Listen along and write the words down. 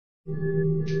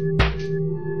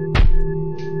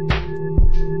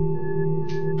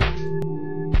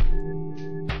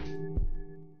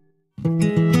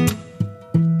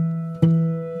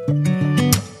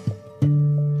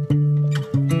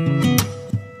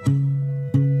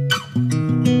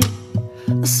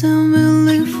sound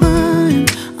really fine.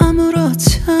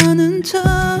 아무렇지 않은 척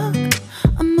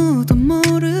아무도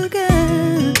모르게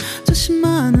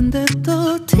조심하는데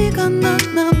또 티가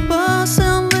났나 봐.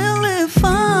 Sound really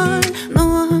fine.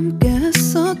 너와 함께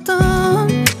했었던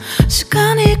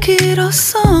시간이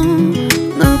길었어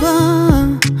나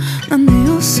봐. 난 네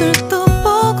옷을 또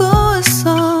보고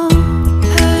있어.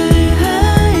 Hey,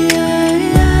 hey, yeah,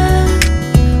 yeah.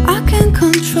 I can't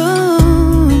control.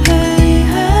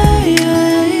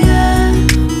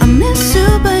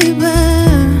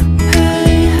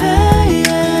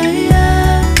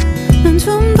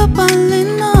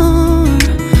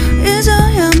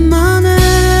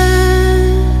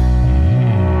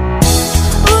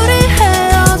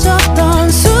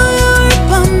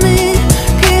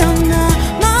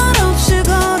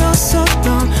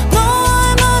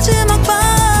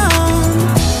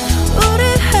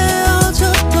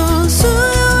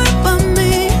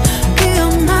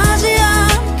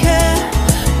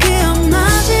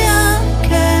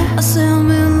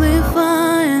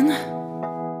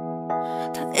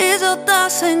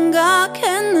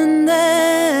 생각했는데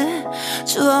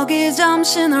추억이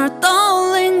잠시 널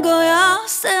떠올린 거야.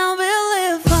 Still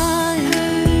believe fine.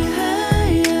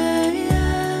 Hey, hey, yeah,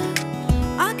 yeah.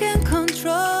 I can't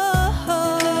control.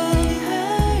 Hey,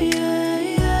 hey, yeah,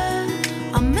 yeah.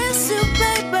 I miss you,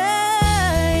 baby.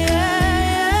 Yeah,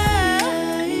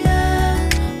 yeah, yeah.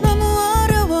 너무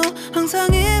어려워.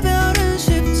 항상 이별은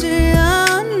쉽지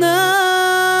않아.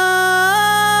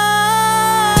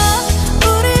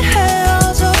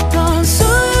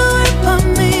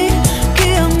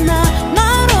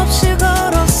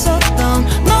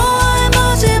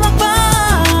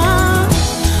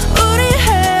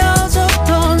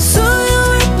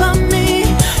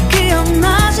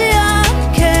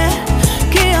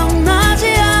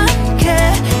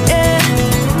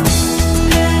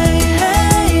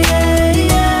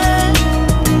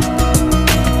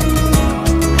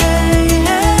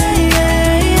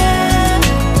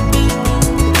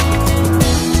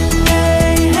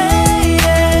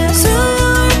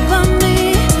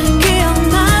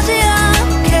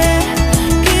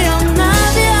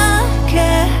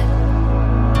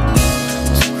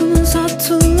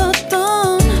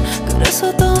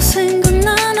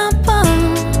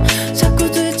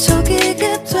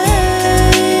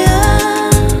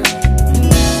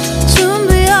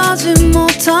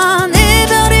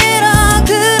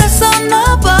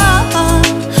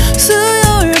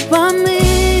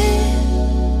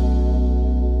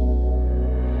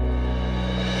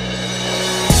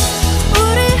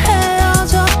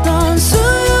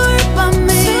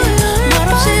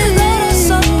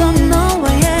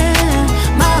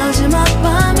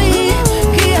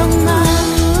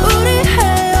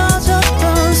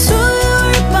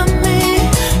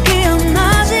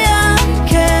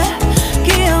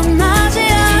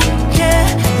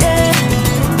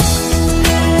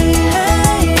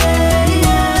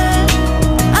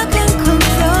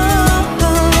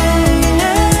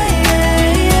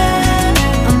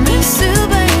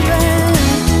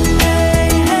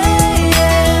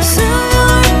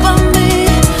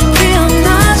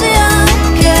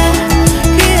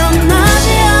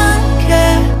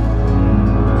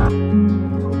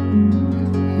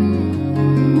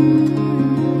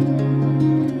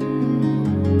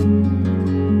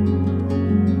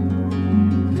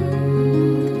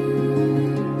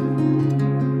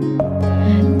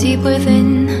 Deep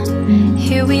within,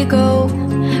 here we go,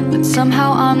 but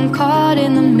somehow I'm caught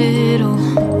in the middle.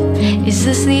 Is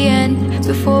this the end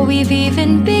before we've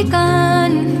even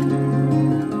begun?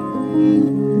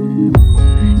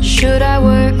 Should I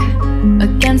work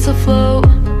against the flow?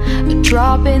 A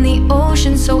drop in the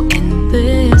ocean so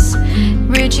endless,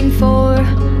 reaching for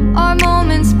our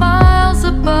moments miles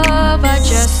above. I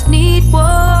just need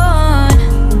one.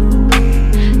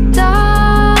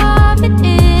 Diving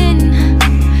in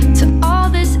to all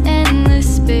this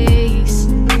endless space,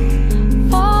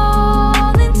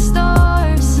 falling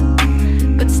stars,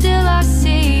 but still I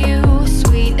see you.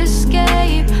 Sweet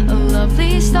escape, a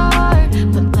lovely start,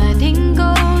 but letting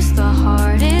go's the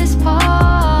hardest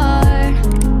part.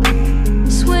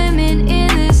 Swimming in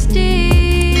this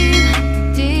deep,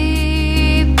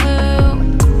 deep blue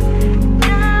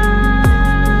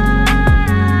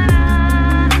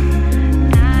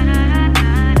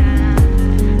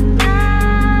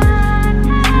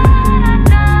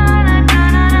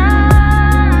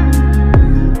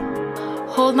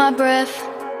hold my breath,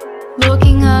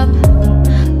 looking up.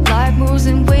 Life moves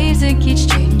in waves that keeps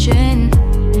changing.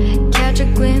 Catch a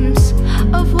glimpse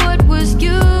of what was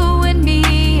you and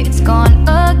me. It's gone